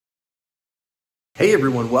Hey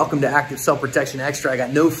everyone, welcome to Active Self-Protection Extra. I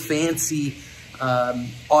got no fancy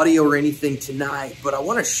audio or anything tonight, but I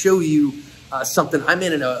want to show you something. I'm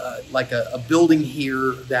in a building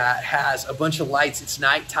here that has a bunch of lights. It's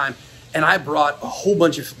nighttime, and I brought a whole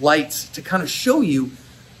bunch of lights to kind of show you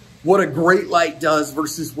what a great light does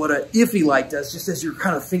versus what a iffy light does, just as you're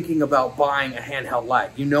kind of thinking about buying a handheld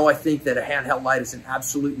light. You know, I think that a handheld light is an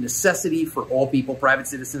absolute necessity for all people, private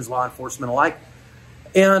citizens, law enforcement alike.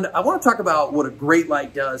 And I want to talk about what a great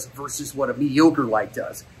light does versus what a mediocre light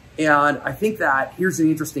does. And I think that here's an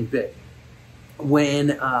interesting bit. When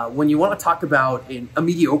you want to talk about a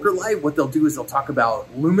mediocre light, what they'll do is they'll talk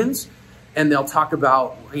about lumens, and they'll talk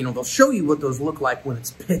about, they'll show you what those look like when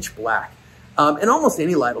it's pitch black. And almost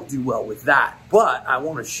any light will do well with that. But I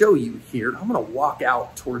want to show you here, I'm going to walk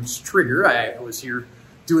out towards Trigger. I was here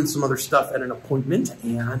doing some other stuff at an appointment,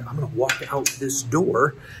 and I'm going to walk out this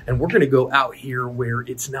door, and we're going to go out here where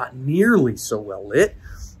it's not nearly so well lit.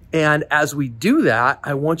 And as we do that,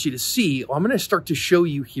 I want you to see, I'm going to start to show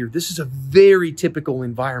you here. This is a very typical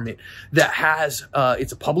environment that has,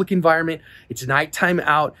 it's a public environment. It's nighttime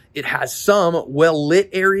out. It has some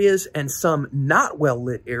well-lit areas and some not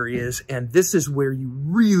well-lit areas. And this is where you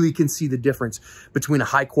really can see the difference between a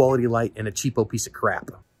high-quality light and a cheapo piece of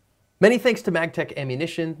crap. Many thanks to MagTech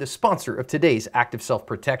Ammunition, the sponsor of today's Active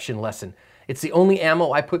Self-Protection lesson. It's the only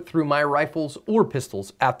ammo I put through my rifles or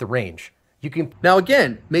pistols at the range. Now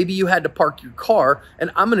again, maybe you had to park your car, and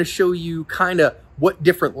I'm going to show you kind of what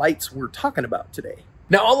different lights we're talking about today.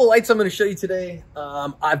 Now, all the lights I'm going to show you today,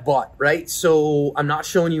 I've bought, right? So I'm not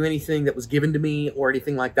showing you anything that was given to me or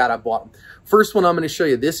anything like that. I bought them. First one I'm going to show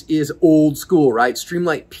you, this is old school, right?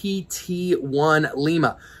 Streamlight PT1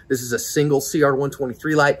 Lima. This is a single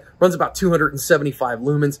CR123 light, runs about 275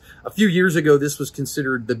 lumens. A few years ago, this was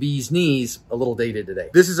considered the bee's knees, a little dated today.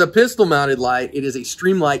 This is a pistol mounted light. It is a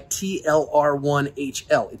Streamlight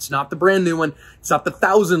TLR1HL. It's not the brand new one. It's not the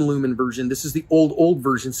 1000 lumen version. This is the old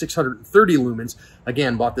version, 630 lumens.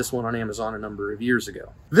 Again, bought this one on Amazon a number of years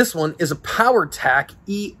ago. This one is a PowerTac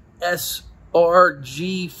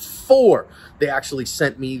ESRG4. They actually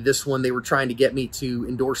sent me this one. They were trying to get me to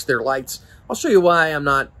endorse their lights. I'll show you why I'm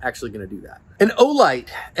not actually going to do that. An Olight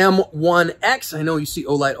M1X. I know you see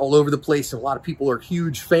Olight all over the place, and a lot of people are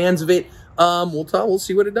huge fans of it. We'll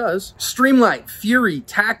see what it does. Streamlight Fury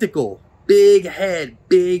Tactical. Big head,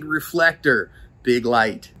 big reflector, big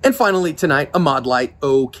light. And finally tonight, a Mod Light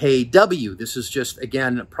OKW. This is just,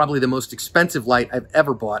 again, probably the most expensive light I've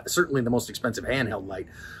ever bought. Certainly the most expensive handheld light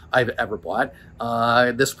I've ever bought.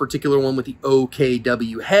 This particular one with the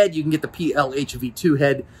OKW head. You can get the PLHV2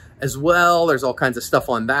 head as well. There's all kinds of stuff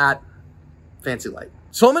on that. Fancy light.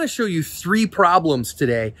 So I'm going to show you 3 problems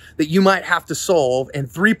today that you might have to solve,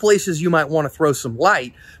 and 3 places you might want to throw some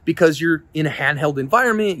light because you're in a handheld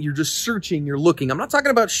environment, you're just searching, you're looking. I'm not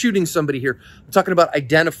talking about shooting somebody here. I'm talking about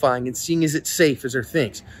identifying and seeing, is it safe, is there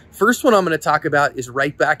things. First one I'm going to talk about is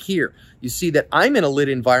right back here. You see that I'm in a lit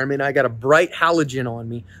environment. I got a bright halogen on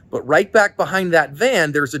me, but right back behind that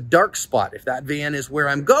van, there's a dark spot. If that van is where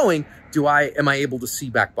I'm going, am I able to see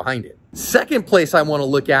back behind it? Second place I want to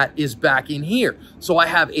look at is back in here. So I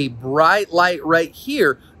have a bright light right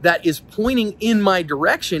here that is pointing in my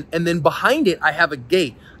direction, and then behind it, I have a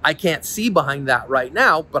gate. I can't see behind that right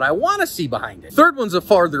now, but I want to see behind it. Third one's a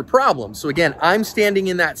farther problem. So again, I'm standing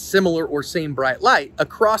in that similar or same bright light.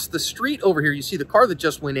 Across the street over here, you see the car that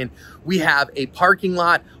just went in. We have a parking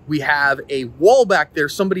lot. We have a wall back there.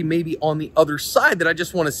 Somebody may be on the other side that I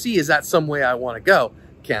just want to see. Is that some way I want to go?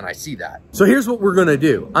 Can I see that? So here's what we're going to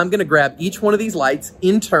do. I'm going to grab each one of these lights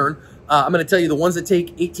in turn. I'm going to tell you the ones that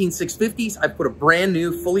take 18650s. I put a brand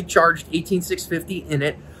new, fully charged 18650 in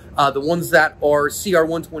it. The ones that are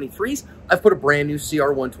CR123s, I've put a brand new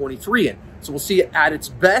CR123 in. So we'll see it at its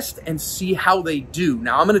best and see how they do.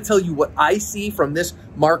 Now, I'm going to tell you what I see from this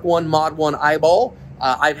Mark 1 Mod 1 eyeball.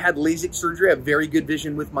 I've had LASIK surgery. I have very good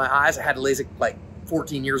vision with my eyes. I had LASIK like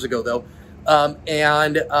 14 years ago, though. But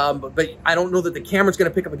I don't know that the camera's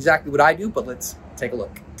going to pick up exactly what I do, but let's take a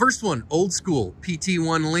look. First one, old school,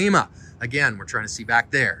 PT1 Lima. Again, we're trying to see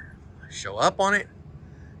back there. Show up on it.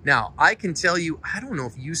 Now, I can tell you, I don't know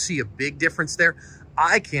if you see a big difference there.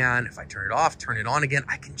 I can, if I turn it off, turn it on again,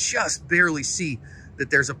 I can just barely see that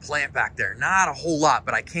there's a plant back there. Not a whole lot,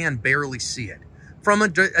 but I can barely see it. From a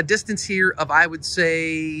distance here of, I would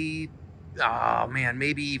say, oh man,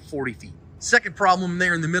 maybe 40 feet. Second problem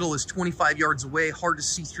there in the middle is 25 yards away. Hard to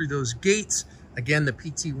see through those gates. Again, the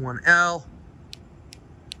PT1L.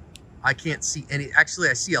 I can't see any. Actually,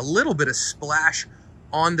 I see a little bit of splash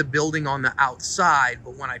on the building on the outside,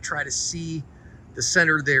 but when I try to see the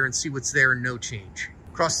center there and see what's there, no change.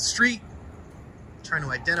 Across the street, trying to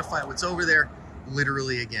identify what's over there.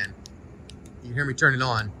 literally again. You hear me turn it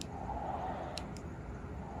on.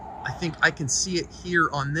 I think I can see it here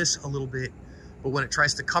on this a little bit, but when it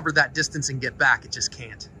tries to cover that distance and get back, it just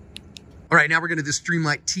can't. All right, now we're gonna do the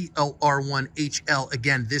Streamlight TLR1HL.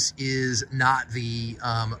 Again, this is not the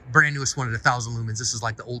brand newest one at 1,000 lumens. This is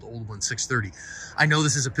like the old one, 630. I know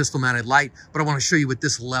this is a pistol mounted light, but I wanna show you what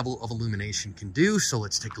this level of illumination can do. So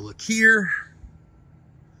let's take a look here.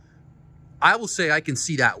 I will say I can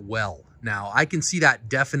see that well. Now, I can see that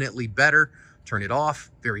definitely better. Turn it off,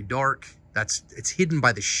 very dark. It's hidden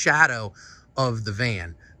by the shadow of the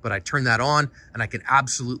van. But I turn that on and I can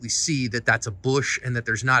absolutely see that that's a bush and that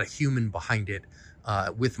there's not a human behind it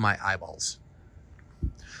with my eyeballs.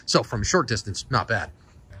 So from a short distance, not bad.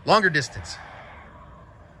 Longer distance,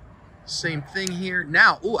 same thing here.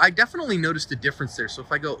 Now, oh, I definitely noticed a difference there. So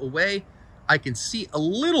if I go away, I can see a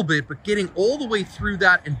little bit, but getting all the way through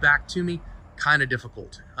that and back to me, kind of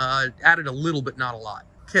difficult. Added a little, but not a lot.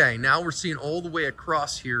 Okay, now we're seeing all the way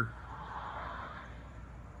across here.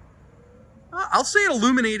 I'll say it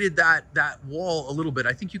illuminated that wall a little bit.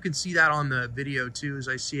 I think you can see that on the video too as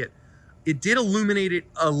I see it. It did illuminate it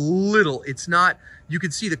a little. It's not, you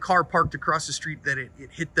can see the car parked across the street that it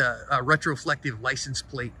hit the retroflective license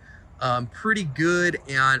plate pretty good.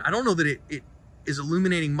 And I don't know that it is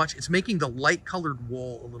illuminating much. It's making the light colored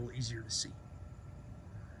wall a little easier to see.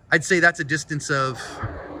 I'd say that's a distance of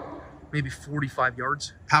maybe 45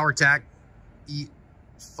 yards. PowerTac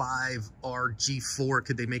E5RG4.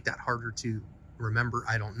 Could they make that harder to remember?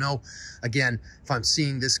 I don't know. Again, if I'm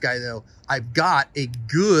seeing this guy though, I've got a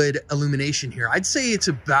good illumination here. I'd say it's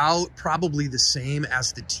about probably the same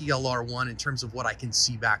as the TLR1 in terms of what I can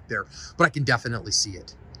see back there, but I can definitely see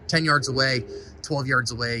it. 10 yards away, 12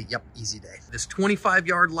 yards away. Yep, easy day. This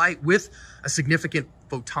 25-yard light with a significant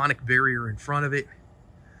photonic barrier in front of it.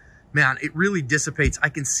 Man, it really dissipates. I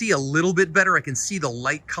can see a little bit better. I can see the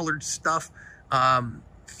light colored stuff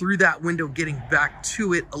through that window, getting back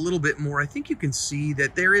to it a little bit more. I think you can see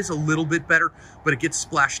that there is a little bit better, but it gets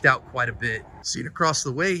splashed out quite a bit. See it across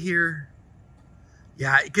the way here.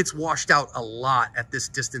 Yeah, it gets washed out a lot at this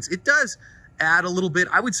distance. It does add a little bit.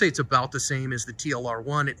 I would say it's about the same as the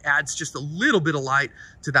TLR1. It adds just a little bit of light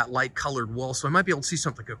to that light colored wall. So I might be able to see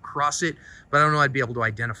something across it, but I don't know I'd be able to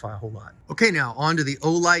identify a whole lot. Okay, now on to the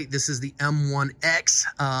Olight. This is the M1X.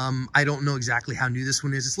 I don't know exactly how new this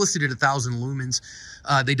one is. It's listed at 1,000 lumens.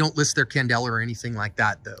 They don't list their Candela or anything like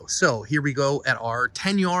that though. So here we go at our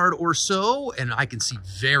 10 yard or so, and I can see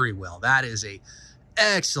very well. That is a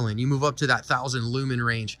excellent. You move up to that 1,000 lumen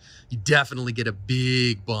range, you definitely get a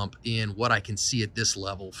big bump in what I can see at this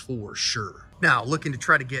level for sure. Now, looking to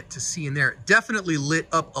try to get to see in there, definitely lit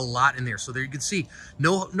up a lot in there. So there you can see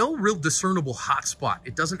no real discernible hotspot.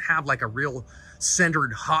 It doesn't have like a real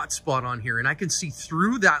centered hotspot on here. And I can see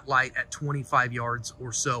through that light at 25 yards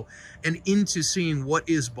or so and into seeing what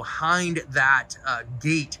is behind that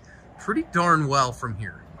gate pretty darn well from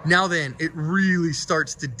here. Now then, it really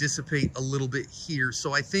starts to dissipate a little bit here.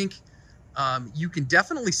 So I think you can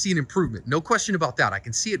definitely see an improvement. No question about that. I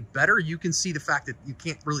can see it better. You can see the fact that you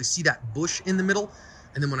can't really see that bush in the middle.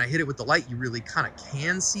 And then when I hit it with the light, you really kind of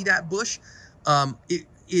can see that bush.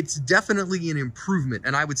 It's definitely an improvement,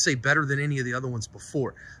 and I would say better than any of the other ones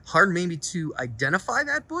before. Hard maybe to identify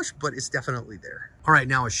that bush, but it's definitely there. All right,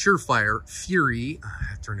 now a Surefire Fury,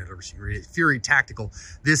 turn it over so you can read it, Fury Tactical.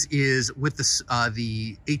 This is with the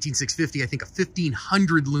 18650, I think a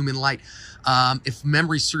 1500 lumen light. If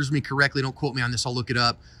memory serves me correctly, don't quote me on this, I'll look it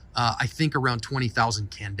up. I think around 20,000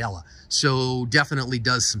 Candela. So definitely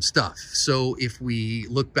does some stuff. So if we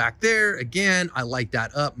look back there, again, I light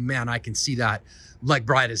that up. Man, I can see that like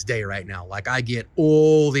bright as day right now. Like I get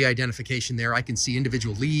all the identification there. I can see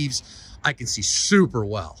individual leaves. I can see super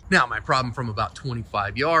well. Now my problem from about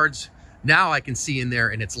 25 yards, now I can see in there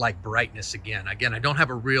and it's like brightness again. Again, I don't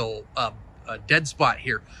have a real dead spot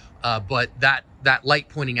here, but that light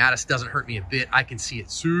pointing at us doesn't hurt me a bit. I can see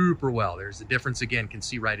it super well. There's the difference again, can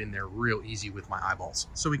see right in there real easy with my eyeballs.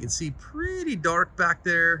 So we can see pretty dark back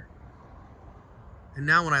there. And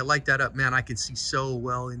now when I light that up, man, I can see so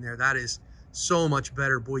well in there. That is so much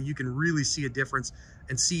better. Boy, you can really see a difference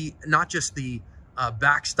and see not just the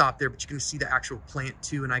backstop there, but you can see the actual plant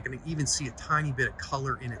too. And I can even see a tiny bit of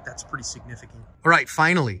color in it. That's pretty significant. All right,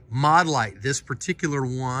 finally, Mod Light. This particular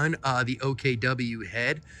one, the OKW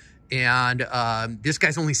head, And this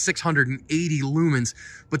guy's only 680 lumens,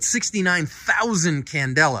 but 69,000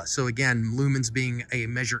 candela. So again, lumens being a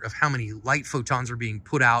measure of how many light photons are being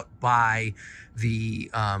put out by the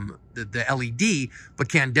LED, but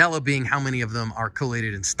candela being how many of them are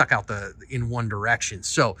collated and stuck out in one direction.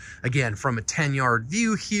 So again, from a 10-yard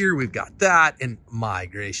view here, we've got that, and my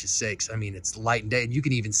gracious sakes, I mean, it's light and day, and you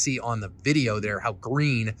can even see on the video there how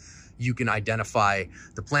green you can identify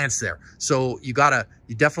the plants there. So you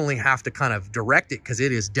definitely have to kind of direct it, because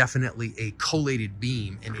it is definitely a collated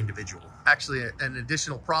beam and individual. Actually, an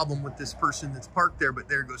additional problem with this person that's parked there, but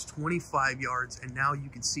there goes 25 yards, and now you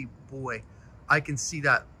can see, boy, I can see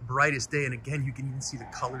that brightest day. And again, you can even see the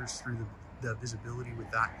colors through the visibility with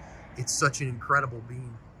that. It's such an incredible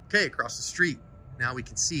beam. Okay, across the street, now we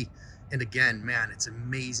can see. And again, man, it's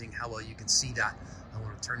amazing how well you can see that. I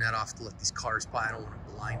want to turn that off to let these cars by. I don't want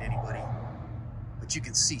to blind anybody. But you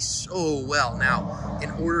can see so well. Now, in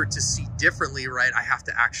order to see differently, right, I have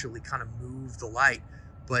to actually kind of move the light.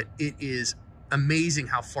 But it is amazing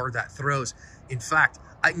how far that throws. In fact,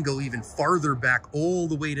 I can go even farther back, all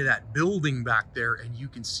the way to that building back there, and you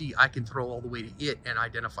can see I can throw all the way to it and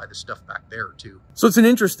identify the stuff back there too. So it's an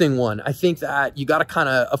interesting one. I think that you got to kind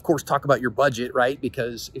of course, talk about your budget, right?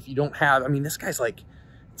 Because if you don't have, I mean, this guy's like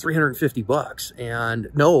 350 bucks.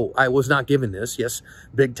 And no, I was not given this. Yes,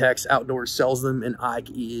 Big Tex Outdoors sells them, and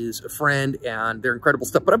Ike is a friend, and they're incredible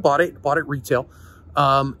stuff. But I bought it retail.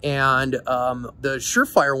 The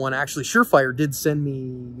Surefire one, actually, Surefire did send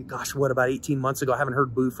me, gosh, what, about 18 months ago. I haven't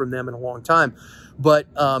heard boo from them in a long time, but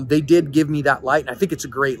they did give me that light, and I think it's a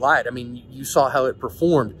great light. I mean, you saw how it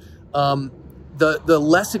performed. The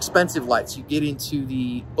less expensive lights, you get into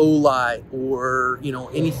the Olight or, you know,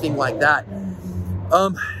 anything like that.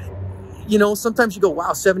 You know, sometimes you go,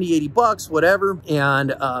 wow, 70, 80 bucks, whatever.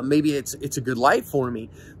 And maybe it's a good light for me.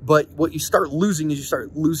 But what you start losing is you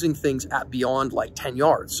start losing things at beyond like 10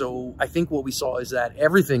 yards. So I think what we saw is that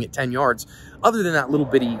everything at 10 yards, other than that little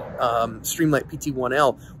bitty Streamlight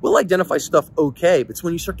PT1L, will identify stuff okay. But it's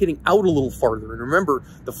when you start getting out a little farther. And remember,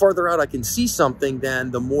 the farther out I can see something, then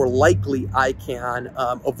the more likely I can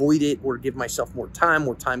avoid it or give myself more time.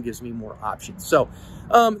 More time gives me more options. So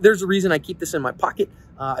there's a reason I keep this in my pocket.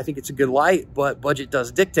 I think it's a good light, but budget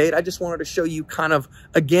does dictate. I just wanted to show you kind of,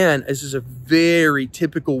 again, this is a very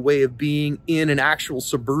typical way of being in an actual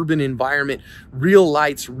suburban environment, real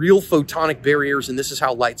lights, real photonic barriers, and this is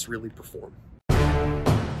how lights really perform.